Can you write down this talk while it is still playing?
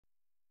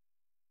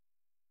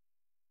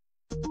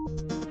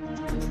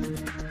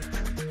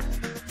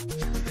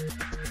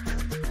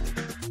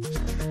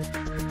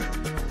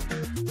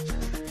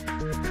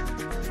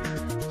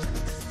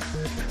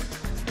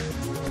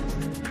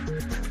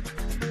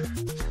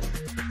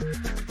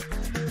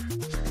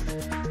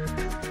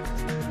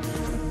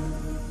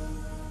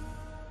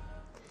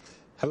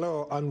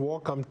and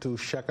welcome to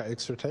Shaka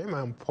Extra Time.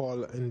 I'm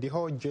Paul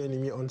Ndiho. Joining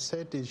me on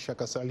set is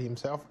Shaka Sal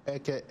himself,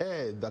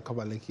 aka the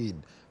Kabale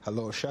Kid.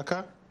 Hello,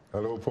 Shaka.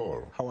 Hello,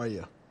 Paul. How are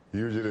you?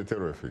 Usually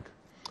terrific.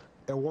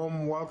 A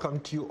warm welcome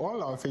to you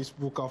all. Our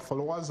Facebook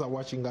followers are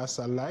watching us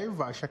live.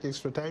 Shaka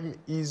Extra Time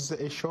is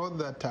a show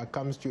that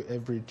comes to you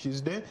every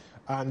Tuesday,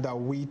 and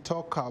we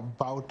talk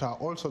about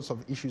all sorts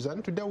of issues.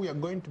 And today we are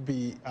going to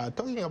be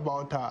talking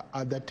about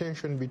the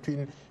tension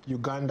between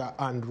Uganda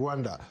and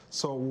Rwanda.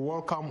 So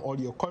welcome all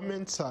your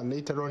comments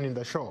later on in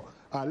the show.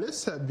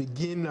 Let's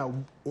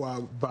begin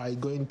by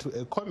going to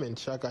a comment,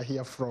 Shaka,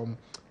 here from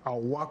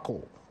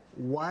Wako.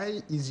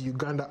 Why is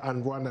Uganda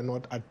and Rwanda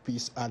not at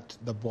peace at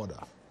the border?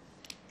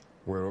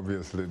 Well,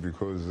 obviously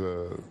because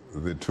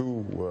the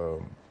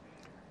two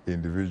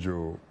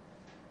individual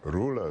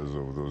rulers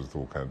of those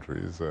two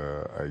countries,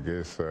 I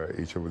guess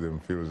each of them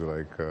feels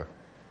like,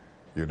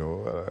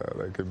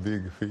 like a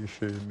big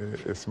fish in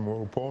a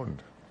small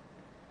pond.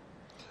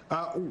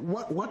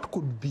 What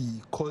could be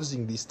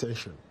causing this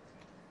tension?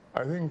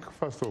 I think,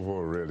 first of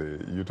all, really,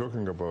 you're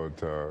talking about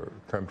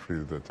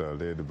countries that are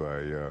led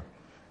by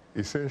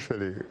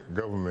essentially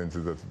governments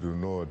that do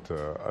not,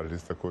 at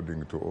least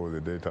according to all the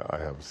data I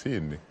have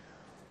seen,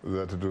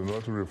 that do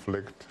not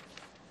reflect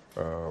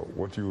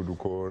what you would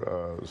call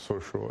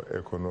social,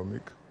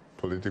 economic,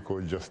 political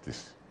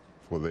justice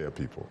for their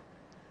people.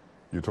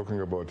 You're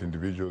talking about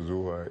individuals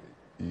who are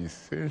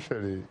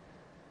essentially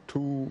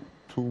too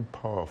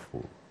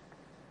powerful.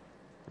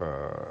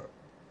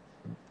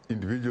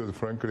 Individuals,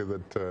 frankly,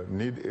 that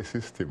need a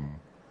system,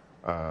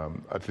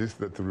 at least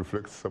that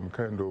reflects some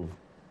kind of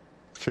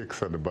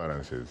checks and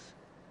balances.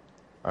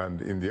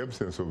 And in the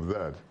absence of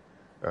that,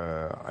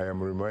 I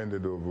am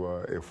reminded of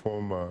a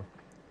former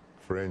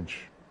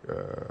French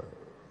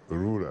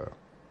ruler,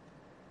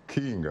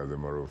 king, as a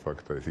matter of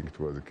fact. I think it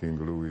was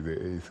King Louis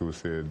VIII, who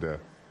said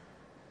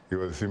he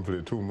was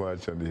simply too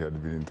much and he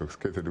had been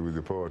intoxicated with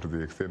the power to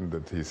the extent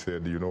that he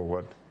said, you know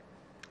what,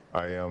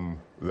 I am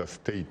the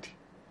state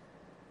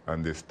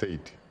and the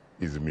state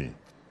is me.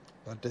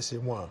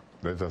 Laissez-moi.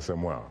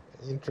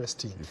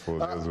 Interesting. For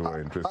those who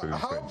are interested in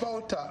how French.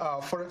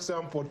 about, for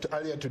example,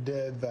 earlier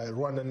today, the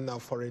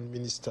Rwandan Foreign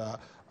Minister,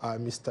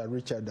 Mr.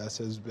 Richard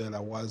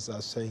Sezibera, was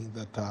saying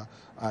that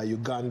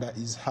Uganda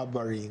is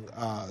harboring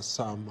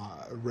some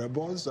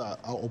rebels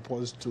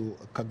opposed to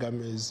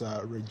Kagame's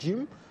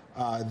regime.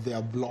 They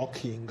are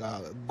blocking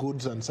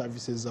goods and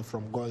services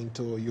from going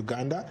to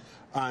Uganda.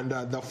 And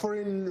the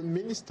foreign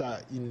minister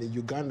in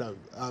Uganda,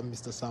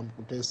 Mr. Sam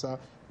Kutesa,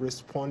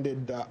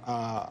 responded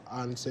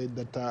and said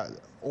that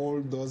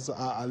all those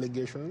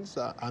allegations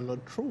are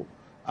not true.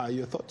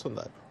 Your thoughts on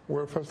that?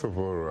 Well, first of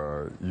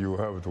all, you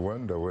have to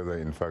wonder whether,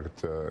 in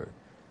fact,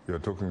 you're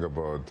talking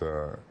about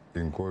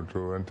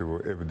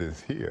incontrovertible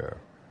evidence here.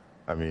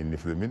 I mean,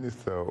 if the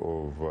minister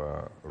of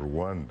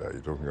Rwanda,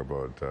 you're talking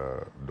about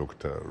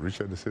Dr.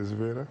 Richard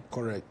Sezibera?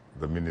 Correct.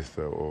 The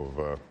minister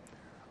of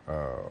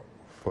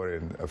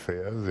Foreign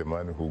Affairs, a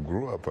man who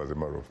grew up, as a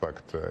matter of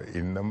fact,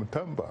 in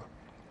Namutamba.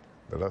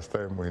 The last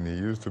time when he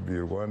used to be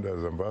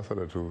Rwanda's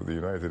ambassador to the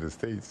United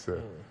States,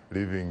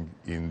 living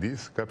in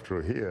this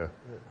capital here,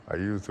 I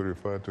used to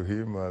refer to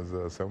him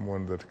as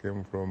someone that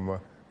came from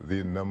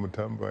the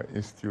Namutamba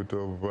Institute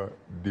of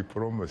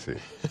Diplomacy.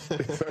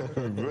 It's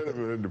very,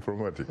 very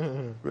diplomatic.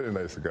 Very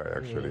nice guy,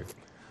 actually.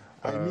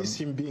 I miss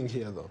him being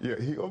here, though. Yeah,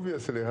 he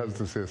obviously has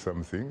to say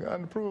something,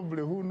 and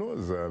probably, who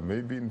knows,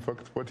 maybe, in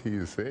fact, what he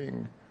is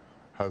saying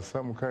has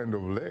some kind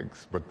of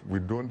legs, but we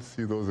don't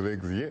see those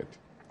legs yet.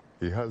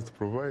 He has to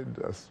provide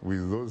us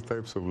with those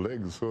types of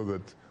legs so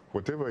that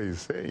whatever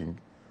he's saying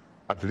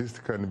at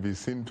least can be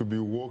seen to be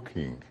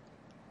working.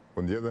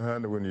 On the other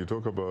hand, when you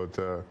talk about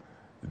the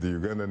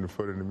Ugandan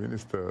Foreign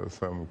Minister,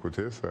 Sam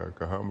Kutesa,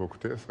 Kahamba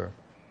Kutesa,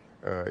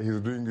 he's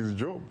doing his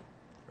job.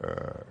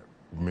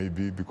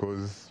 Maybe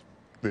because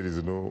there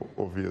is no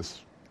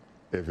obvious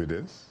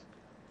evidence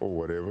or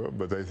whatever,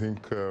 but I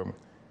think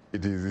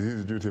it is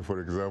his duty, for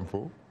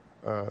example,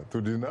 to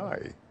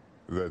deny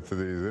that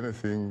there is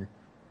anything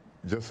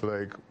just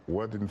like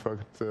what, in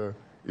fact,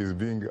 is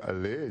being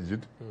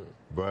alleged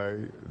by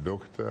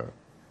Dr.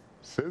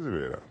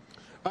 Sezibera.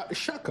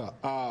 Shaka,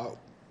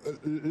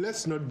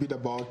 let's not beat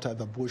about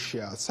the bush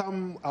here.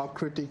 Some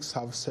critics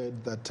have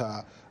said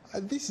that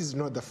this is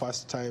not the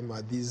first time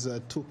these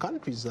two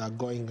countries are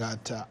going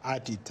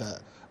at it.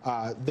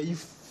 They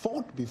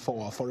fought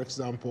before. For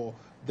example,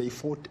 they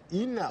fought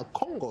in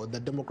Congo,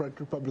 the Democratic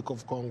Republic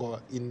of Congo,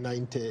 in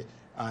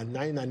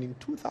 1999 and in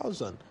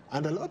 2000,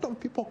 and a lot of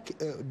people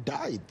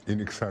died. In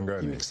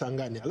Kisangani. In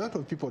Kisangani, a lot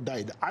of people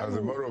died. As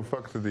a matter of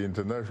fact, the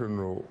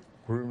International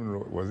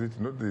Criminal, was it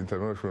not the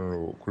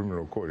International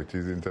Criminal Court, it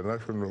is the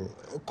International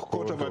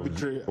Court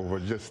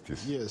of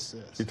Justice. Yes,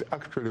 yes. It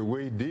actually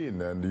weighed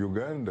in, and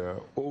Uganda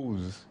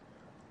owes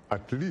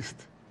at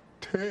least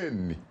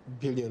 $10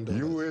 billion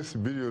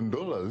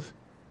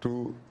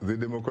to the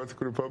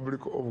Democratic Republic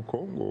of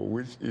Congo,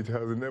 which it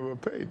has never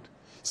paid.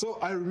 So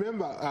I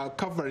remember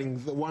covering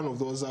one of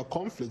those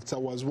conflicts. I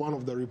was one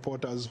of the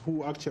reporters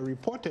who actually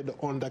reported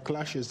on the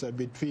clashes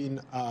between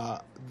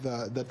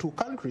the two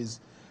countries.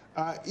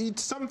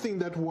 It's something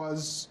that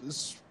was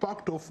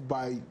sparked off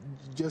by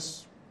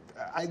just,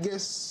 I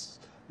guess,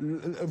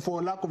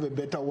 for lack of a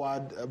better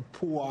word,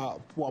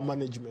 poor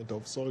management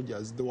of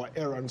soldiers. There were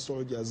errant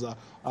soldiers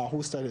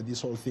who started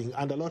this whole thing,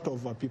 and a lot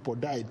of people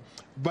died.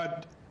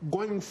 But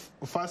going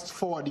fast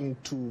forwarding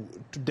to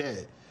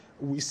today,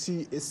 we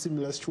see a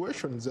similar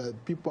situation that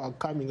people are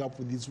coming up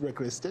with these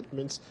reckless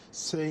statements,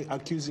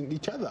 accusing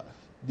each other.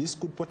 This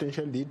could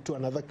potentially lead to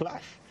another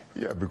clash.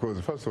 Yeah, because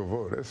first of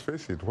all, let's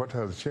face it, what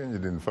has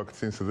changed in fact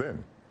since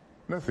then?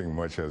 Nothing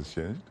much has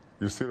changed.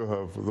 You still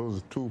have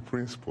those two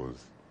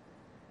principles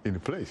in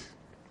place.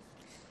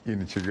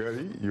 In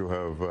Kigali, you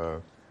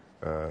have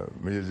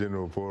Major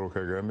General Paul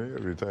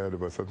Kagame, retired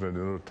but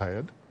certainly not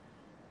tired.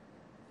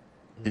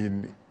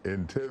 In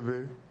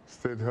Entebbe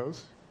State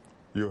House,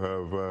 you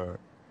have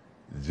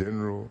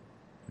General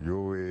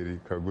Yoweri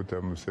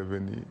Kaguta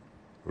Museveni,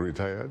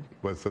 retired,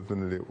 but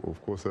certainly,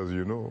 of course, as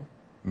you know,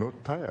 not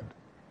tired.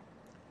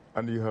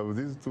 And you have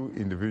these two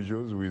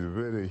individuals with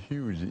very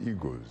huge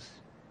egos.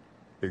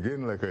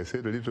 Again, like I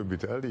said a little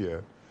bit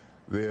earlier,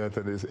 they are at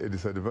a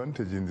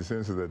disadvantage in the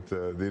sense that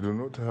they do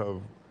not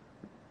have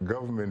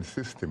government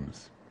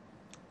systems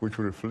which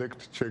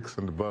reflect checks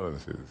and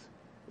balances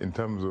in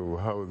terms of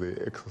how they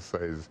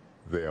exercise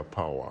their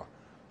power.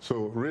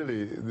 So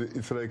really,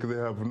 it's like they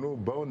have no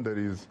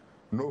boundaries,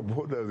 no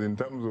borders in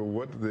terms of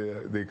what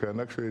they can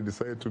actually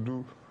decide to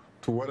do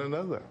to one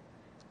another.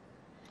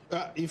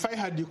 If I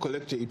had you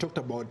correctly, you talked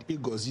about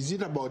egos. Is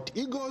it about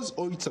egos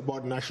or it's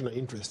about national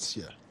interests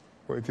here?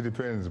 Well, it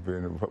depends,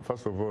 Ben.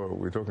 First of all,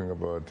 we're talking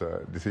about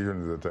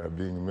decisions that are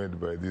being made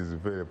by these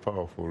very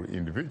powerful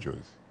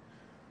individuals.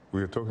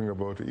 We are talking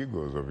about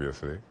egos,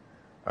 obviously,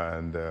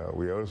 and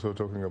we are also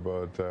talking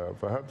about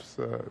perhaps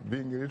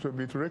being a little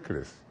bit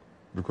reckless,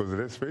 because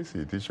let's face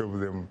it, each of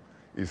them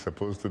is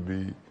supposed to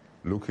be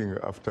looking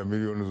after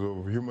millions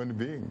of human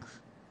beings.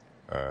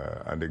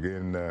 And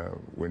again,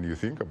 when you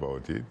think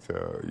about it,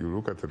 you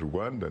look at the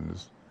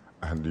Rwandans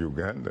and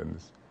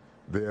Ugandans,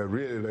 they are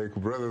really like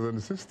brothers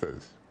and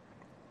sisters.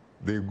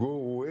 They go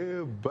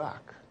way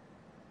back,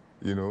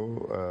 you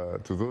know,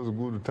 to those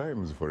good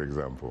times, for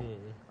example.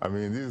 I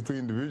mean, these two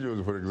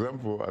individuals, for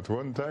example, at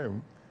one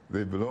time,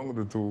 they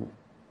belonged to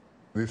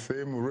the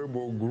same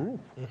rebel group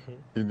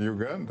in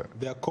Uganda.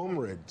 They are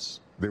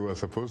comrades. They were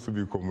supposed to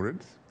be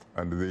comrades,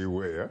 and they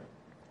were.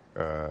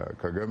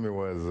 Kagame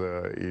was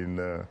in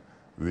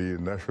the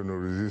National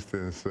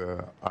Resistance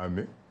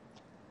Army,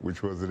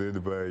 which was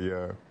led by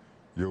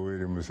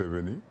Yoweri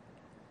Museveni,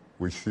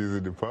 which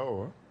seized the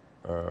power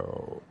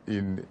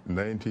in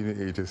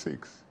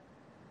 1986.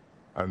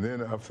 And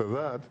then after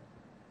that,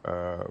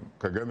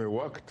 Kagame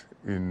worked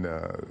in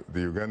the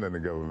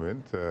Ugandan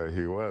government.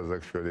 He was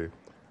actually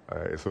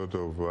a sort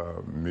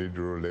of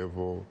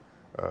middle-level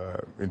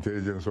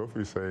intelligence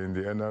officer in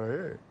the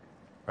NRA.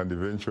 And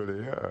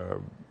eventually,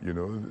 you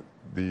know,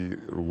 the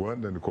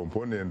Rwandan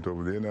component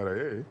of the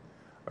NRA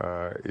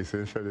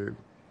essentially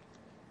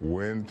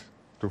went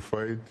to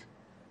fight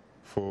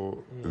for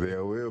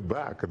their way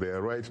back,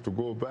 their right to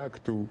go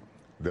back to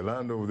the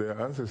land of their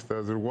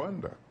ancestors,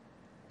 Rwanda,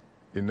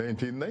 in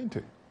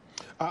 1990.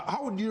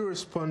 How would you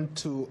respond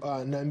to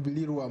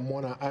Nambilirwa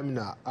Mona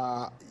Amina?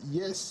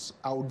 Yes,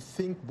 I would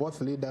think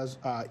both leaders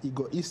are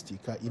egoistic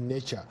in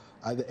nature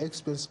at the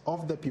expense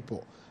of the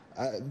people.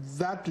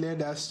 That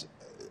led us,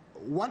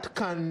 what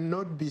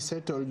cannot be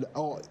settled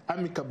or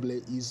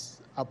amicably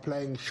is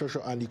applying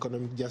social and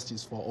economic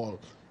justice for all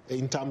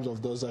in terms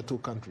of those two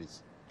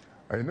countries.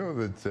 I know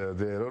that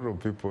there are a lot of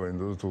people in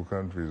those two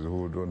countries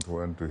who don't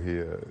want to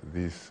hear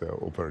this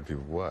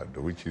operative word,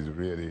 which is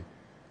really,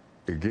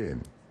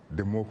 again,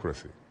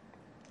 democracy.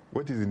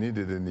 What is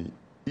needed in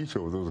each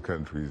of those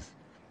countries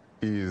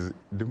is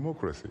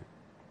democracy.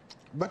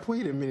 But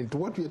wait a minute,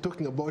 what we are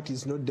talking about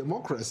is not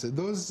democracy.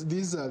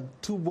 These are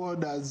two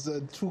borders,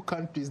 two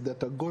countries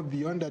that go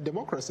beyond a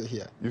democracy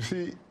here. You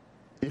see,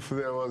 if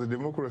there was a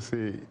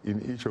democracy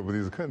in each of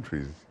these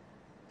countries,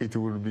 it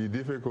would be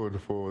difficult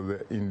for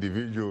the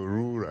individual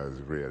rulers,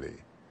 really,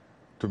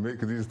 to make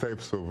these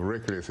types of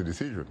reckless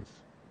decisions,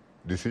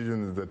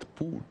 decisions that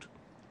put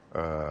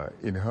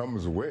in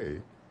harm's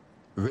way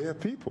their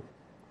people.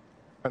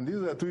 And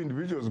these are two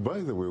individuals, by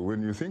the way,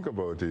 when you think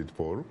about it,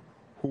 Paul,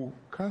 who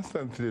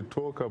constantly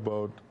talk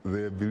about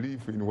their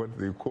belief in what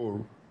they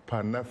call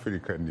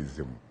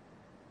Pan-Africanism.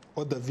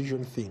 Or the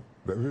vision thing.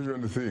 The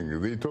vision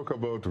thing. They talk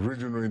about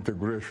regional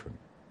integration.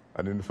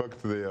 And in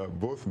fact, they are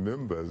both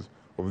members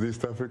of the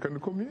East African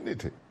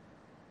community,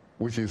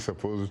 which is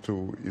supposed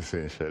to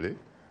essentially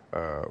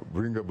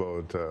bring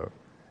about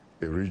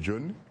a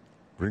region,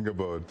 bring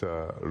about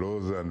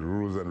laws and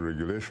rules and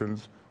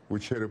regulations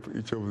which help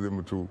each of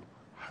them to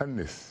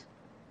harness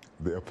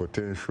their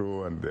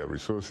potential and their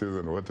resources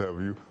and what have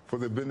you for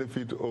the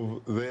benefit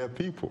of their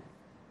people.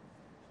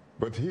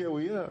 But here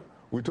we are,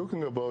 we're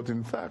talking about,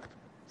 in fact,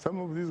 some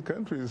of these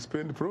countries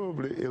spend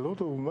probably a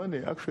lot of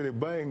money actually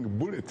buying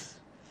bullets,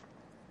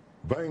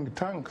 buying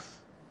tanks,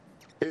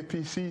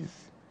 APCs,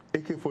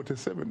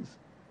 AK-47s,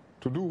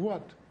 to do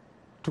what?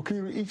 To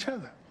kill each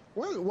other.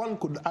 Well, one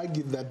could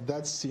argue that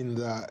that's in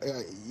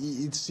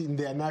it's in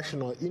their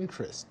national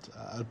interest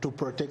to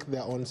protect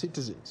their own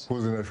citizens.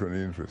 Who's the national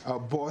interest?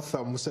 Both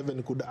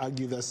Museveni could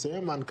argue the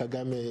same, and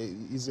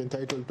Kagame is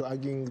entitled to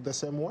arguing the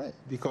same way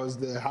because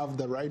they have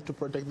the right to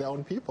protect their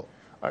own people.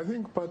 I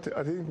think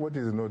what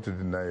is not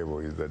deniable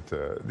is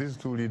that these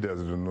two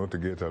leaders do not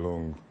get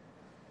along,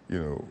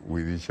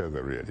 with each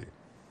other really.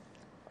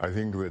 I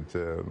think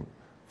that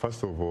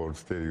first of all,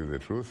 to tell you the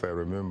truth, I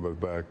remember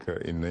back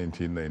in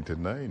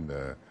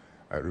 1999.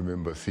 I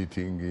remember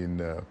sitting in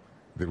the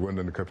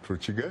Rwandan capital,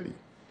 Kigali,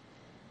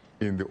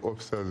 in the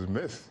officers'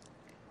 mess,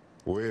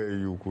 where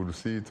you could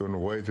sit on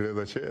white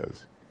leather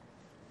chairs.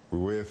 We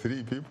were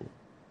 3 people.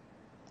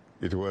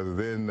 It was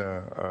then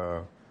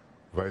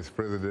Vice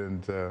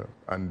President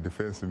and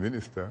Defense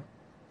Minister,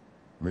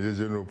 Major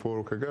General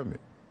Paul Kagame.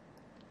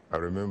 I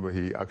remember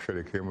he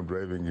actually came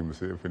driving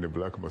himself in a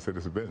black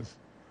Mercedes-Benz.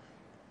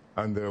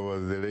 And there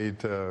was the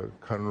late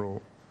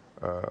Colonel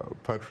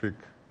Patrick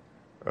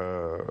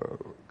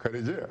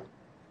Karegeya,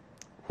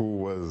 who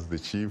was the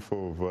chief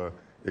of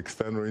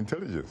external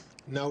intelligence.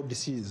 Now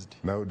deceased.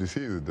 Now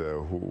deceased,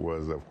 who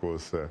was, of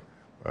course,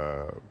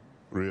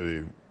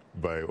 really,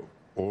 by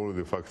all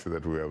the facts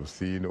that we have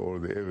seen, all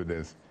the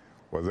evidence,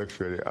 was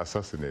actually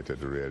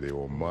assassinated, really,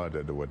 or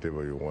murdered,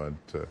 whatever you want,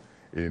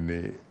 in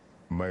the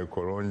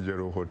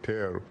Michelangelo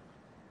Hotel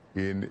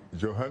in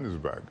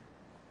Johannesburg.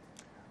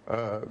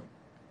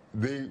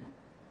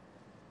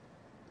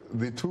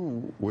 The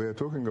two were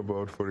talking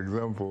about, for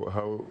example,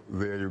 how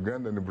their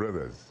Ugandan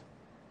brothers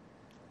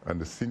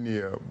and the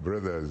senior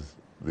brothers,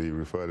 they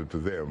referred to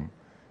them,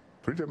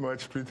 pretty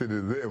much treated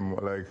them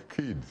like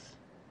kids.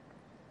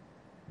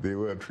 They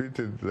were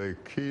treated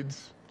like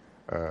kids,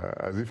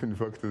 as if in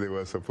fact they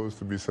were supposed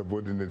to be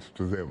subordinate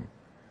to them.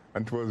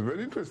 And it was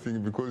very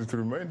interesting because it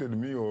reminded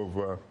me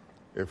of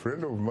a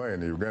friend of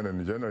mine, a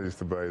Ugandan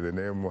journalist by the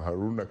name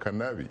Haruna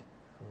Kanabi,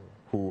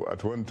 who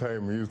at one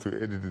time used to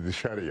edit the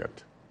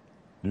Chariot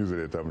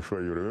newsletter. I'm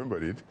sure you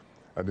remember it.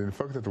 And in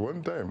fact, at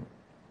one time,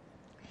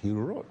 he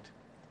wrote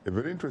a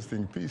very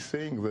interesting piece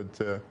saying that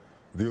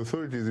the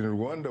authorities in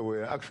Rwanda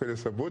were actually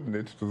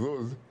subordinate to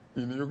those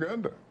in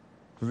Uganda,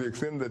 to the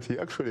extent that he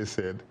actually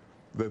said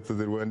that the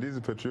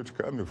Rwandese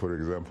Patriotic Army, for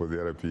example, the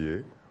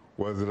RPA,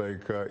 was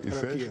like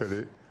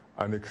essentially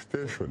an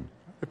extension.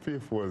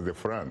 RPF was the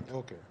front,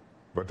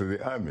 but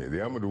the army,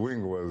 the armored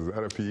wing was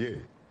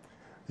RPA.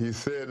 He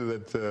said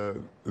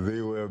that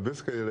they were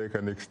basically like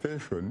an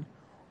extension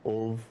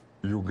of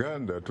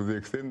Uganda, to the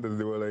extent that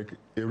they were like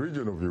a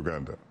region of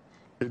Uganda,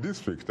 a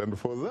district. And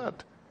for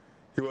that,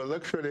 he was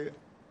actually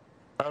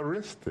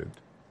arrested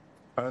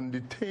and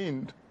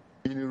detained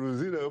in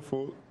Ruzira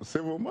for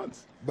several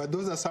months. But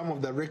those are some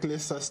of the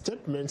reckless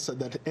statements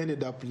that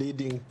ended up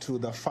leading to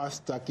the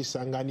first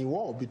Kisangani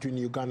war between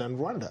Uganda and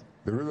Rwanda.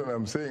 The reason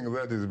I'm saying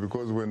that is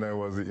because when I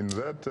was in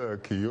that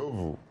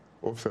Kiyovu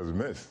officers'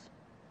 mess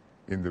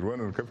in the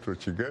Rwandan capital,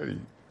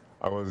 Kigali,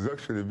 I was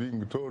actually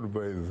being told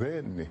by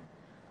then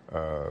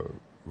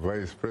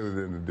Vice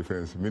President,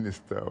 Defense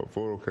Minister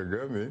Paul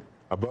Kagame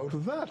about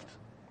that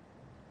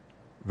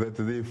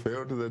they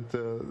felt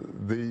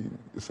that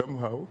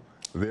somehow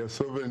their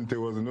sovereignty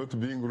was not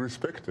being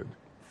respected.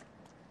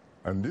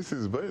 And this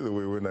is, by the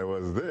way, when I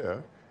was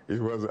there,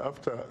 it was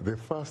after the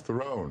first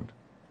round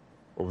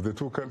of the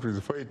two countries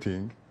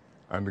fighting,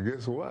 and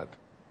guess what?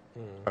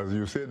 As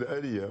you said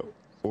earlier,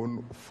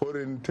 on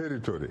foreign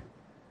territory,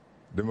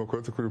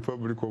 Democratic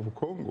Republic of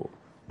Congo.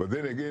 But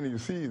then again, you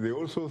see, they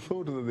also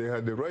thought that they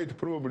had the right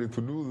probably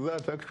to do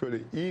that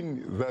actually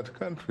in that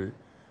country,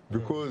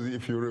 because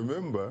if you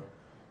remember,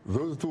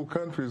 those two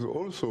countries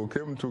also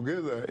came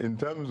together in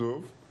terms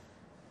of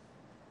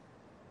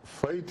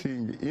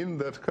fighting in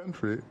that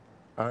country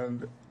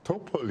and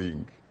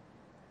toppling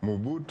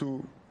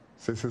Mobutu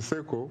Sese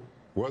Seko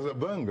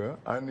Wazabanga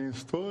and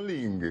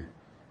installing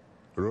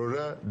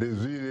Laurent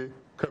Desire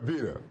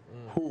Kabila,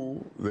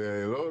 who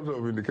there are a lot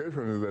of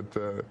indications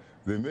that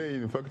they may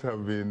in fact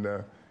have been,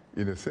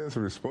 in a sense,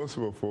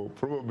 responsible for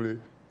probably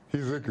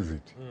his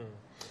exit.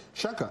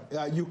 Shaka,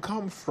 you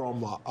come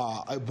from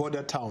a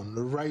border town,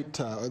 right?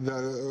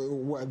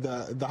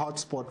 The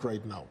hotspot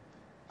right now.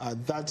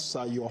 That's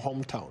your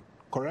hometown,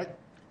 correct?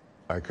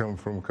 I come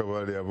from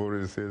Kabale. I've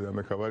already said I'm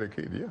a Kabale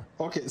kid,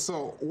 yeah. Okay,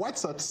 so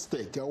what's at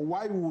stake?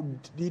 Why would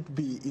it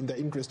be in the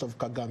interest of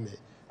Kagame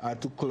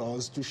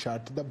to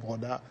shut the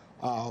border,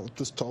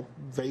 to stop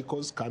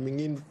vehicles coming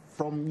in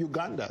from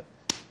Uganda?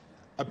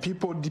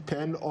 People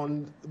depend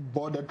on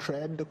border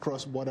trade,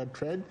 cross-border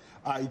trade.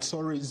 It's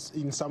always,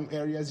 in some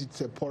areas,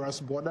 it's a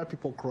porous border.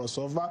 People cross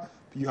over.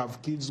 You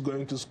have kids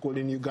going to school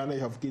in Uganda,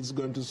 you have kids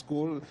going to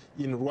school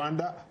in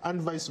Rwanda,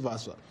 and vice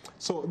versa.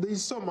 So there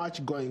is so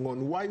much going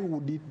on. Why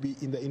would it be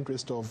in the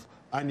interest of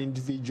an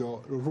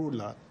individual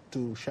ruler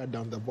to shut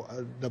down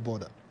the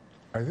border?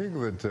 I think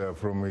that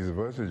from his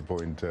vantage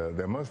point,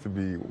 there must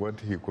be what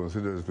he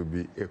considers to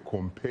be a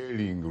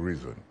compelling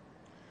reason.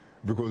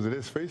 Because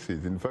let's face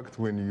it, in fact,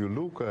 when you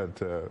look at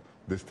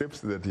the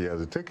steps that he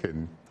has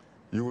taken,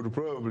 you would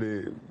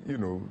probably,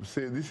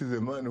 say this is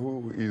a man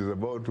who is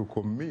about to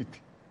commit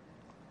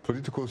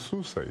political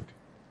suicide.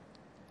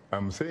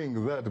 I'm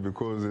saying that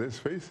because, let's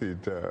face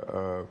it,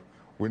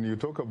 when you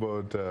talk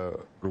about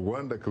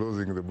Rwanda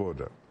closing the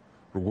border,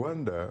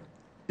 Rwanda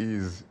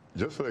is,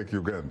 just like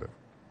Uganda,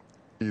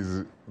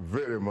 is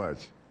very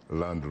much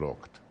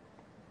landlocked,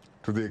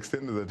 to the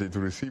extent that it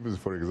receives,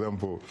 for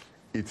example,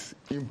 its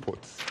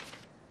imports,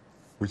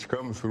 which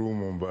come through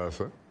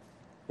Mombasa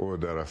or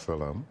Dar es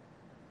Salaam.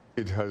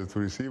 It has to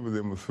receive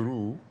them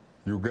through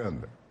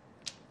Uganda,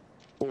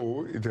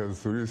 or it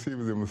has to receive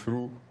them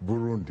through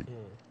Burundi.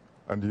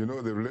 And you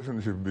know the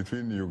relationship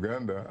between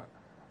Uganda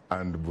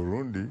and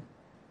Burundi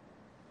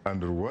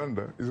and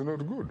Rwanda is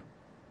not good.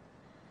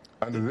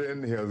 And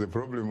then he has a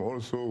problem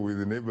also with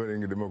the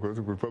neighboring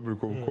Democratic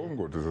Republic of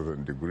Congo to a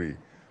certain degree.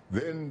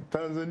 Then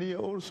Tanzania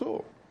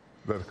also,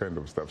 that kind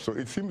of stuff. So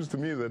it seems to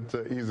me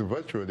that he's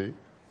virtually,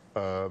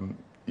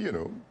 you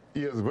know,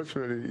 he has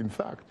virtually, in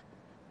fact,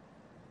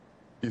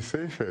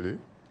 essentially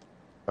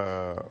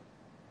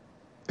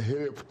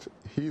helped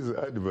his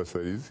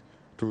adversaries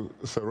to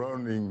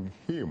surrounding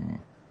him,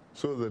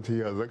 so that he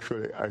has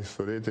actually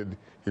isolated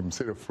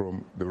himself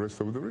from the rest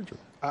of the region.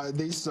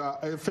 There's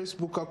a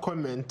Facebook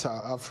comment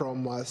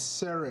from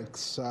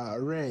Serex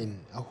Rain,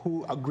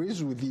 who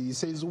agrees with you. He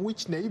says,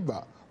 which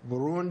neighbor?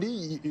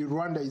 Burundi.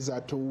 Rwanda is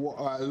at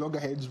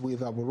loggerheads with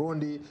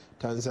Burundi,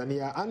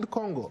 Tanzania, and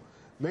Congo.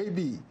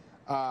 Maybe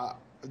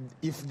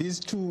if these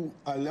two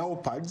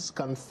leopards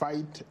can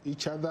fight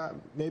each other,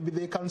 maybe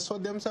they can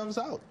sort themselves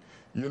out.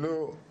 You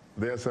know,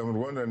 there are some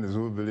Rwandans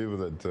who believe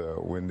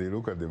that when they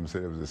look at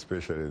themselves,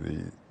 especially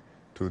the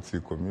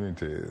Tutsi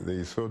community,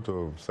 they sort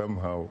of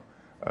somehow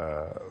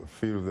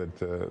feel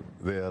that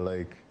they are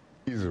like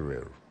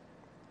Israel,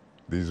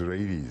 the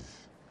Israelis,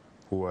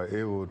 who are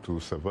able to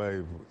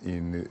survive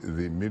in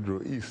the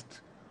Middle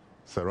East,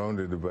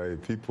 surrounded by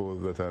people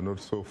that are not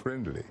so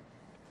friendly.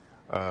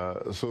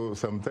 So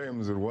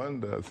sometimes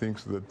Rwanda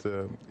thinks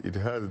that it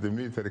has the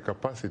military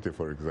capacity,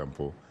 for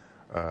example,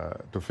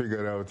 to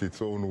figure out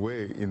its own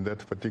way in that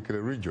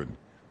particular region.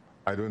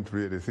 I don't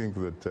really think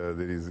that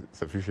there is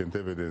sufficient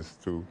evidence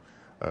to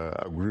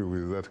agree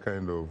with that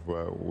kind of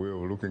way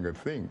of looking at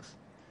things.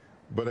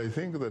 But I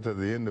think that at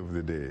the end of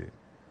the day,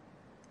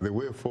 the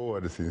way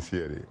forward,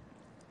 sincerely,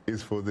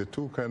 is for the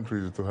two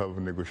countries to have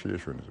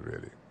negotiations,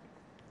 really.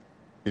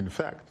 In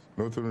fact,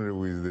 not only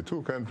with the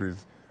two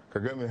countries,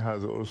 Kagame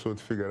has also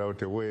to figure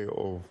out a way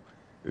of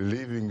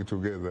living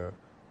together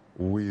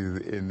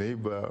with a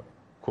neighbor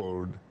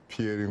called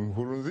Pierre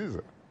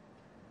Nkurunziza,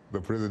 the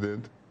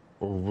president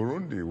of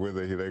Burundi,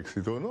 whether he likes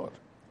it or not.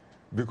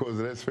 Because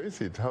let's face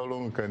it, how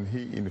long can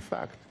he, in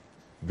fact,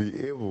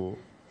 be able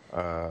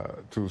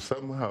to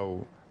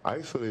somehow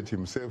isolate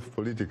himself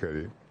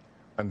politically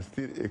and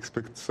still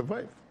expect to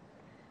survive?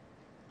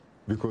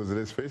 Because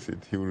let's face it,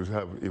 he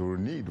will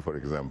need, for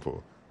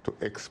example, to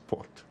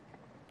export,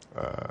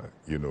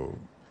 you know,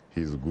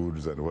 his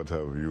goods and what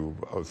have you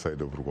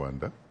outside of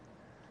Rwanda.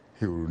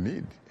 He will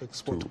need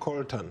export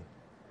coltan,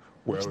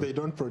 well, which they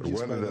don't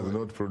produce. Rwanda does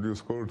not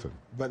produce coltan.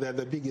 But they're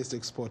the biggest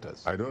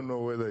exporters. I don't know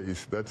whether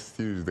that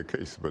still is the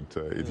case, but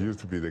it used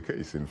to be the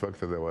case. In fact,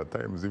 there were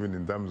times, even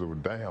in terms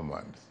of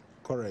diamonds.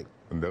 Correct.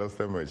 And the last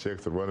time I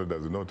checked, Rwanda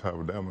does not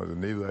have diamonds,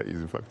 and neither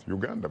is, in fact,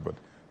 Uganda. But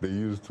they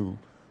used to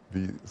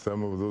be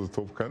some of those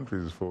top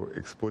countries for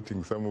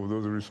exporting some of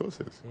those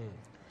resources.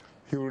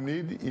 He will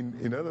need,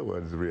 in other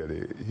words,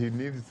 really, he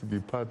needs to be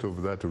part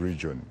of that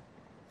region.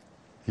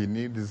 He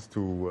needs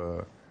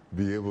to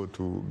be able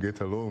to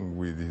get along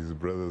with his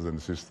brothers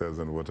and sisters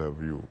and what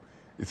have you.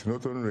 It's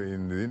not only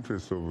in the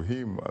interest of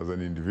him as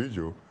an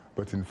individual,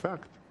 but in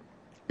fact,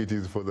 it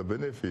is for the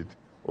benefit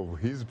of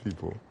his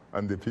people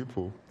and the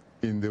people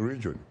in the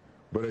region.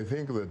 But I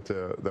think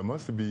that there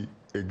must be,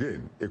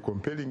 again, a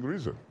compelling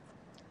reason.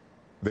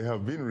 There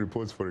have been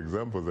reports, for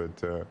example, that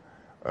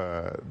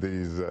there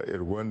is a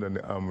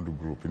Rwandan armed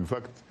group. In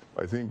fact,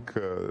 I think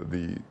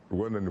the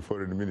Rwandan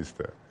foreign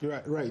minister.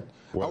 Right.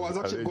 I was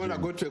actually going to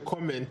go to a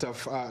comment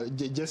of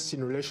just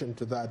in relation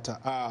to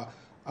that.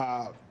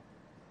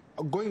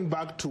 Going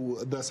back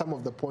to some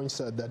of the points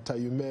that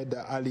you made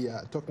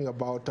earlier, talking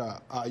about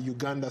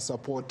Uganda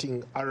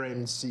supporting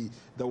RNC,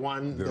 the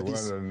one the that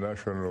Rwandan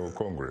National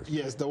Congress.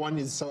 Yes, the one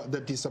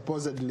that is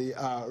supposedly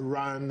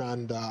run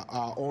and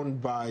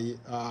owned by.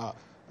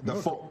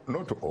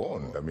 Not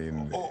owned, I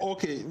mean...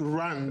 okay,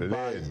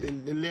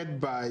 led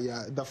by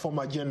the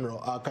former general,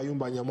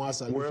 Kayumba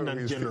Nyamwasa,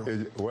 Lieutenant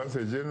General. Once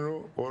a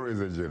general, always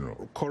a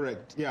general.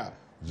 Correct, yeah.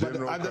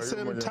 General but at the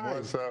same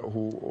time... Nyamwasa,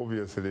 who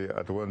obviously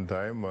at one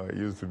time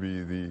used to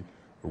be the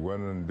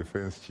Rwandan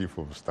Defense Chief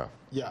of Staff.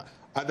 Yeah.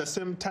 At the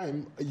same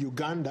time,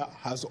 Uganda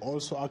has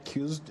also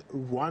accused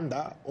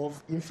Rwanda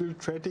of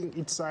infiltrating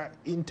its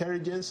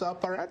intelligence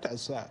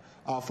apparatus.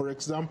 For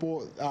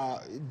example,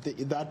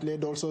 that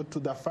led also to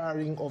the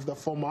firing of the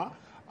former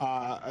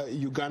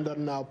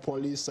Ugandan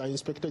Police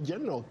Inspector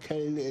General,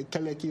 Kele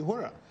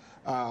Kihura,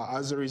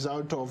 as a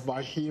result of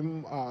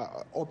him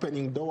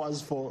opening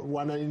doors for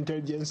Rwandan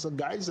intelligence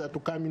guys to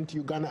come into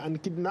Uganda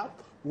and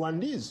kidnap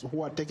Rwandese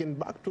who are taken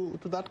back to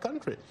that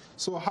country.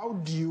 So how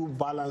do you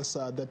balance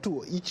the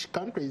two? Each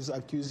country is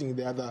accusing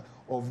the other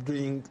of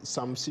doing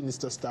some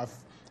sinister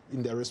stuff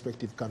in their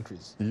respective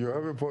countries. You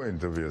have a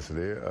point,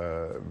 obviously,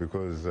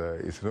 because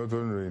it's not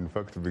only, in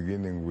fact,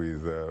 beginning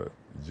with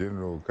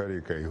General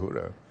Kari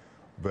Kaihura,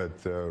 but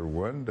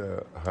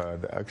Rwanda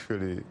had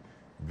actually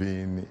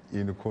been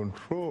in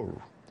control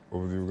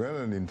of the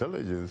Ugandan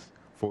intelligence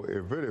for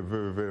a very,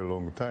 very, very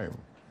long time.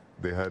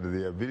 They had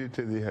the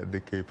ability, they had the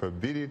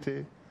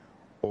capability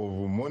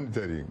of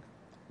monitoring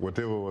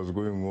whatever was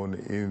going on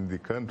in the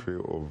country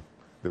of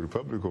the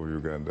Republic of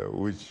Uganda,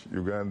 which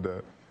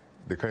Uganda,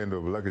 the kind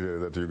of luxury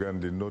that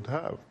Uganda did not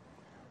have.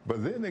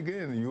 But then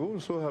again, you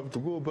also have to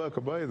go back,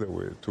 by the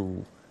way,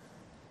 to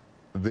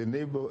the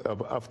neighbor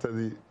after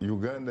the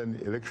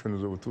Ugandan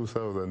elections of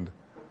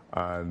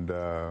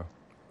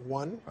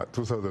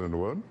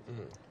 2001.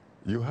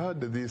 You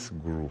had this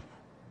group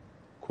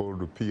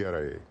called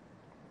PRA,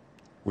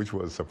 which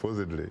was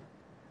supposedly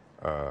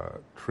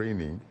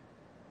training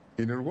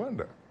in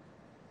Rwanda.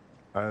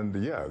 And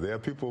yeah, there are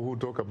people who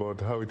talk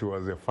about how it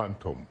was a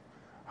phantom,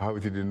 how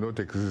it did not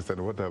exist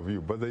and what have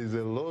you. But there is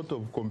a lot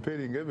of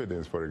compelling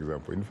evidence, for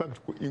example, in fact,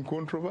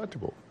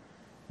 incontrovertible,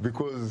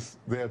 because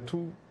there are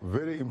two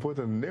very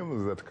important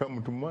names that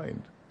come to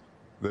mind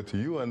that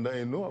you and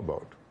I know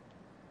about.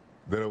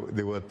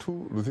 There were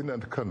two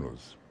lieutenant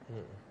colonels.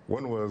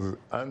 One was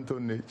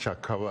Anthony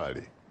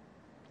Chakavari,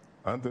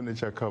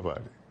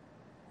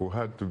 who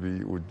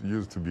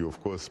used to be,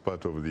 of course,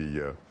 part of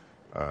the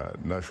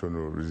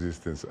National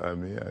Resistance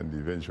Army and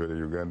eventually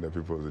Uganda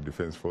People's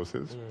Defense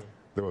Forces.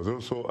 There was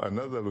also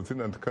another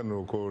lieutenant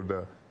colonel called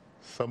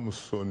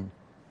Samson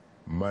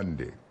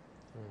Mande.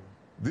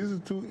 These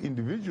two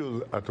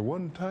individuals at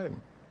one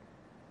time,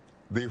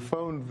 they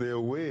found their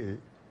way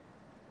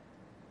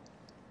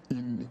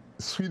in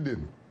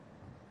Sweden,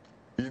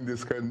 in the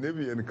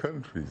Scandinavian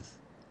countries,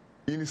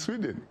 in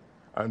Sweden.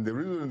 And the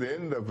reason they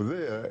end up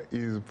there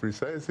is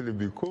precisely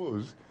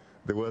because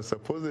they were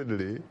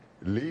supposedly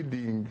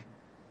leading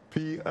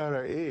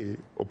PRA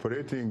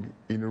operating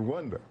in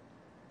Rwanda.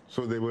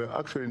 So they were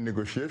actually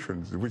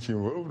negotiations which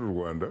involved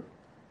Rwanda,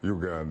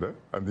 Uganda,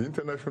 and the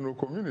international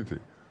community,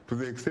 to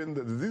the extent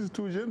that these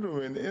two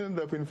gentlemen ended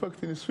up, in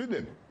fact, in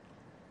Sweden,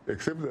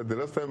 except that the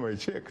last time I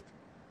checked,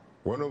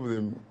 one of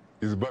them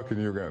is back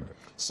in Uganda.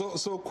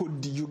 So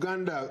could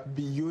Uganda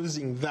be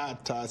using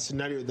that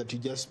scenario that you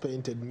just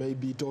painted,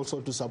 maybe it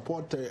also to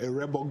support a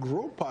rebel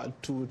group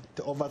to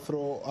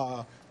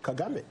overthrow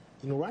Kagame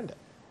in Rwanda?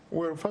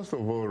 Well, first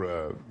of all,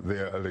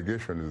 their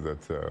allegation is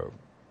that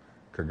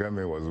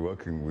Kagame was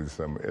working with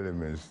some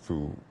elements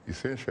to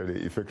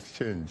essentially effect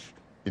change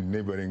in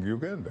neighboring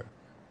Uganda.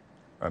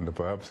 And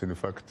perhaps, in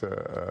fact,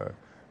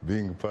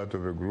 being part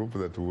of a group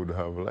that would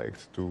have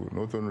liked to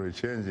not only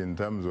change in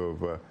terms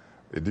of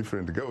a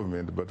different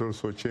government, but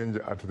also change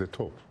at the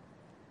top.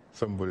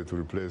 Somebody to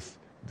replace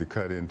the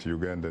current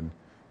Ugandan,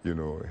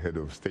 head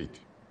of state,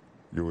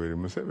 Yoweri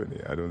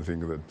Museveni. I don't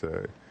think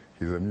that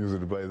he's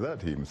amused by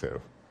that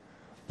himself.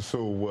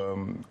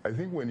 So I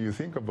think when you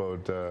think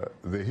about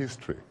the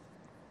history,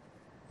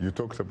 you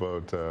talked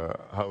about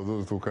how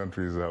those two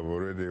countries have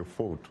already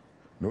fought,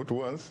 not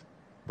once,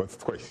 but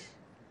twice.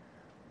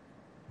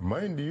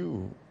 Mind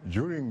you,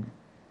 during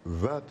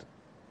that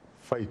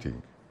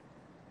fighting,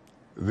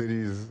 there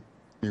is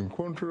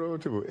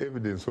incontrovertible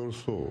evidence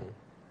also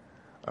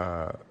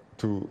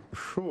to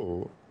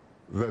show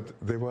that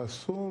there were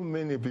so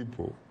many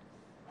people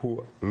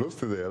who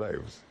lost their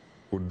lives,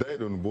 who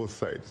died on both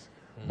sides,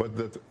 but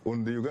that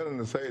on the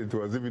Ugandan side it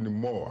was even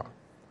more.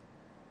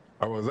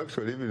 I was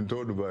actually even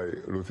told by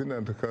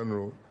Lieutenant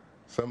Colonel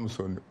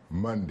Samson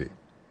Mande,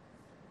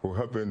 who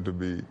happened to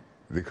be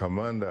the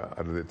commander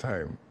at the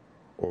time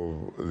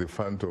of the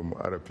Phantom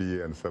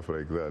RPA and stuff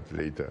like that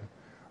later.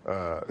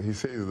 He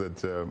says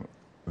that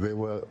there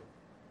were,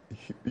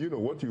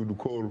 what you would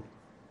call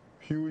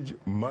huge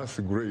mass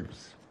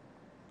graves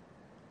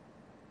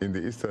in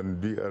the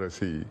eastern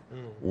DRC,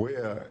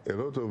 where a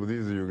lot of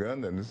these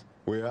Ugandans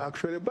were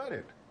actually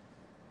buried.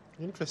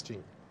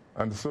 Interesting.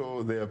 And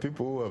so there are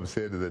people who have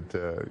said that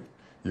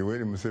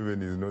Yoweri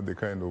Museveni is not the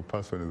kind of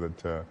person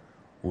that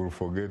will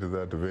forget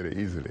that very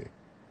easily.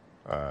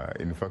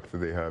 In fact,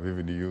 they have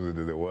even used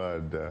the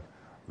word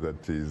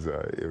that is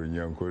a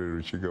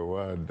Runyankore Ruchiga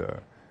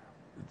word,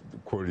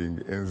 calling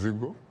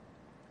Enzigo,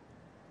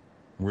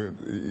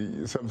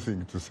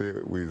 something to say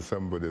with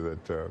somebody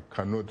that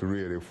cannot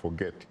really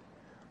forget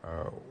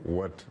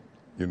what,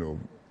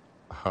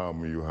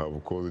 harm you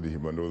have caused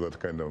him and all that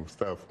kind of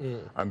stuff,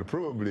 and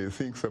probably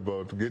thinks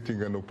about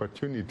getting an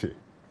opportunity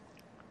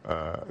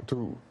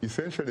to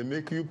essentially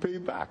make you pay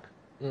back.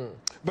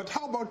 But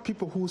how about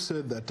people who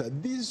said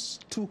that these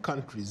two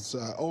countries,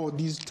 or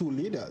these two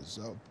leaders,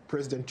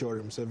 President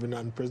Yoweri Museveni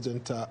and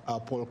President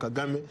Paul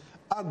Kagame,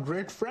 are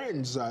great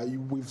friends?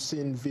 We've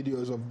seen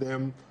videos of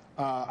them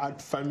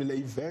at family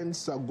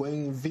events,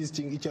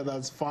 visiting each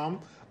other's farm.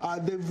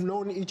 They've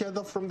known each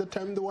other from the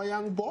time they were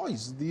young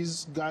boys.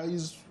 These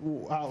guys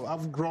who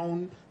have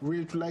grown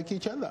really to like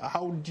each other.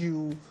 How do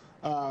you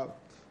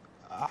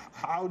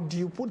How do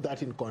you put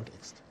that in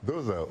context?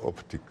 Those are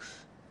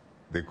optics.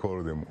 They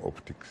call them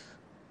optics,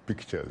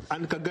 pictures.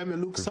 And Kagame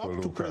looks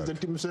up to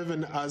President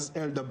Museveni as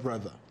elder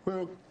brother.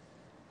 Well,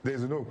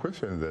 there's no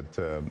question that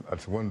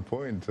at one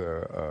point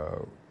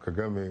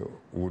Kagame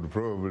would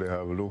probably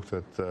have looked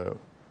at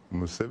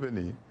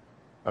Museveni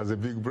as a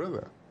big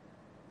brother,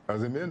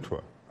 as a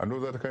mentor, and all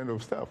that kind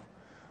of stuff.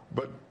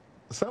 But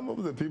some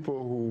of the people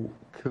who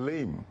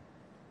claim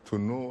to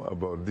know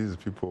about these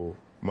people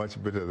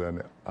much better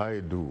than I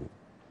do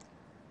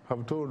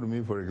have told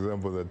me, for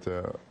example, that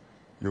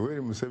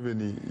Yoweri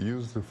Museveni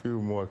used to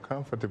feel more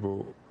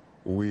comfortable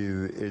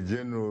with a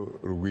General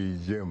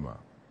Rwigema,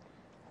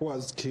 who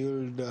was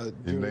killed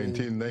in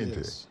 1990.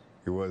 Yes.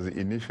 He was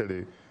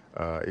initially,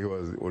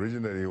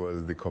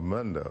 originally the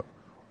commander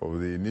of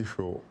the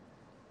initial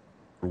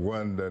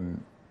Rwandan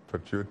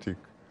Patriotic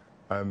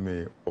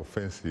Army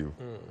offensive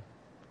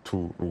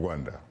to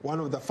Rwanda. One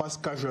of the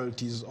first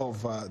casualties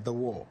of the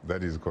war.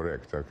 That is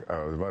correct.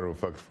 As a matter of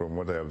fact, from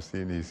what I have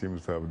seen, he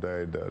seems to have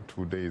died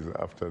 2 days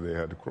after they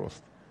had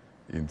crossed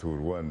into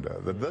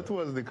Rwanda. That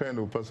was the kind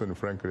of person,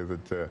 frankly,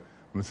 that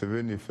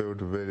Museveni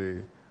felt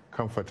very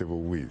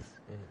comfortable with.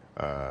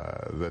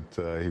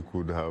 That he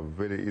could have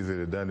very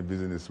easily done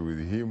business with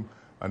him.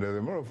 And as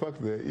a matter of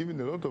fact, there are even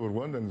a lot of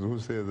Rwandans who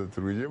say that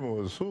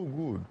Rwigema was so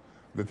good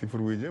that if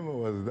Rwigema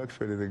was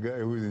actually the guy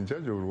who is in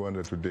charge of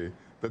Rwanda today,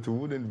 that we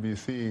wouldn't be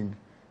seeing,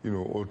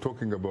 or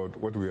talking about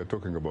what we are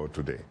talking about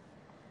today.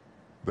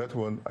 That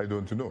one, I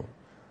don't know.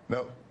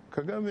 Now,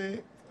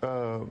 Kagame,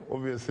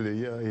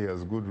 obviously, yeah, he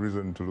has good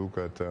reason to look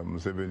at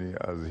Museveni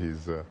as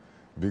his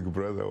big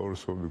brother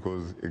also,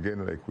 because,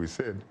 again, like we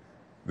said,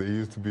 they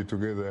used to be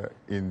together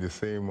in the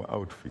same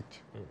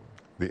outfit,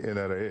 the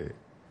NRA.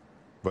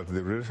 But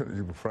the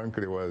relationship,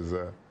 frankly, was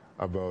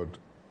about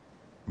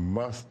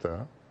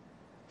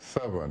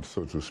master-servant,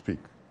 so to speak,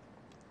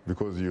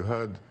 because you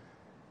had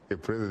a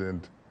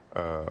president,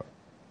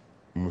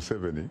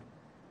 Museveni,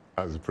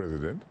 as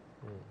president,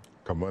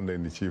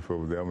 commander-in-chief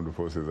of the armed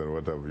forces and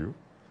what have you.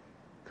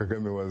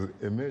 Kagame was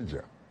a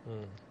major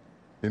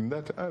in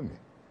that army,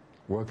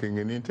 working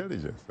in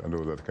intelligence and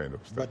all that kind of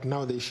stuff. But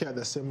now they share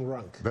the same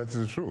rank. That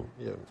is true.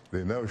 Yeah.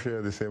 They now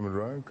share the same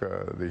rank.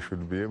 They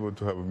should be able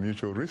to have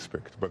mutual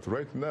respect. But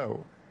right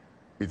now,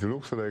 it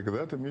looks like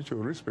that mutual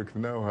respect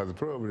now has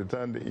probably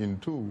turned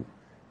into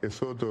a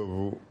sort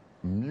of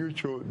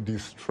mutual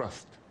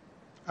distrust.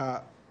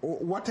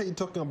 What are you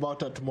talking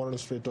about at tomorrow in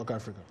Straight Talk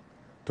Africa?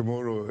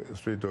 Tomorrow,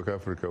 Straight Talk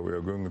Africa, we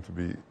are going to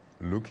be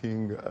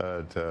looking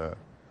at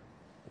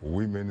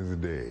Women's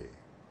Day.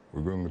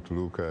 We're going to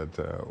look at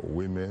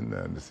women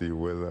and see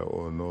whether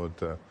or not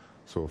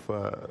so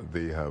far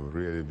they have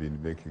really been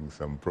making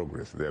some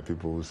progress. There are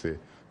people who say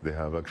they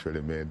have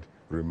actually made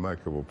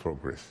remarkable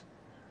progress.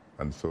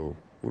 And so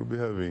we'll be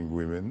having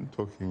women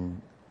talking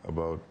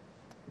about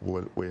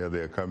where they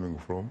are coming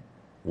from,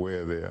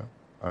 where they are,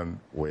 and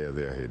where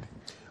they are heading.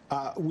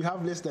 We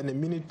have less than a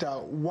minute.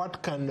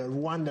 What can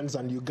Rwandans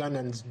and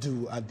Ugandans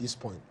do at this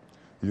point?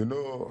 You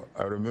know,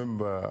 I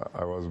remember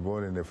I was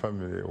born in a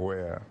family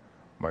where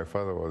my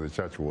father was a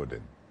church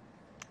warden.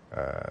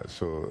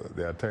 So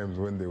there are times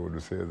when they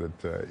would say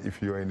that if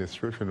you are in a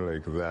situation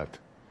like that,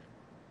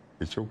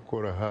 if you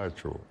find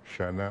yourself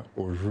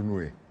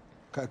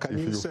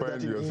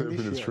in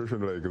a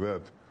situation like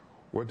that,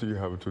 what you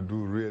have to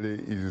do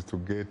really is to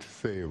get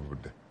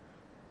saved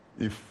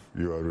if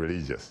you are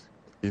religious.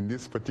 In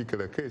this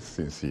particular case,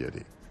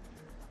 sincerely.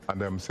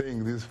 And I'm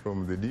saying this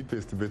from the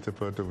deepest, better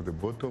part of the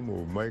bottom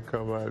of my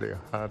Kavale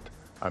heart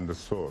and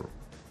soul,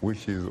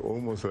 which is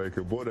almost like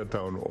a border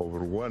town of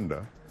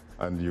Rwanda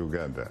and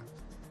Uganda.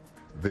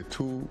 The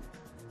two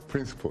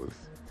principals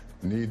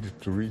need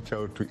to reach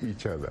out to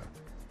each other.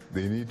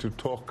 They need to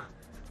talk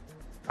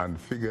and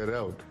figure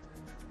out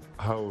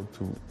how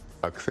to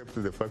accept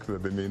the fact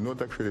that they may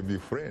not actually be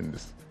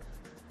friends,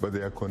 but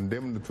they are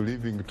condemned to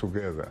living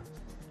together.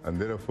 And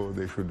therefore,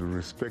 they should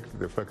respect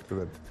the fact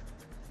that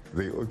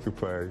they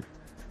occupy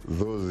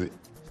those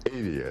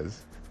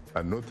areas,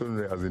 and not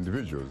only as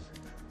individuals,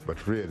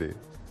 but really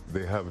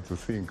they have to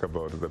think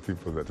about the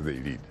people that they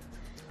lead.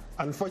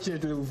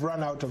 Unfortunately, we've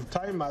run out of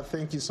time.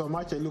 Thank you so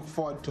much. I look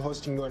forward to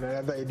hosting you on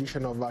another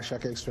edition of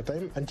Shaka Extra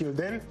Time. Until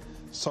then,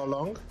 so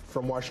long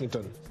from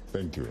Washington.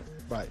 Thank you.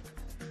 Bye.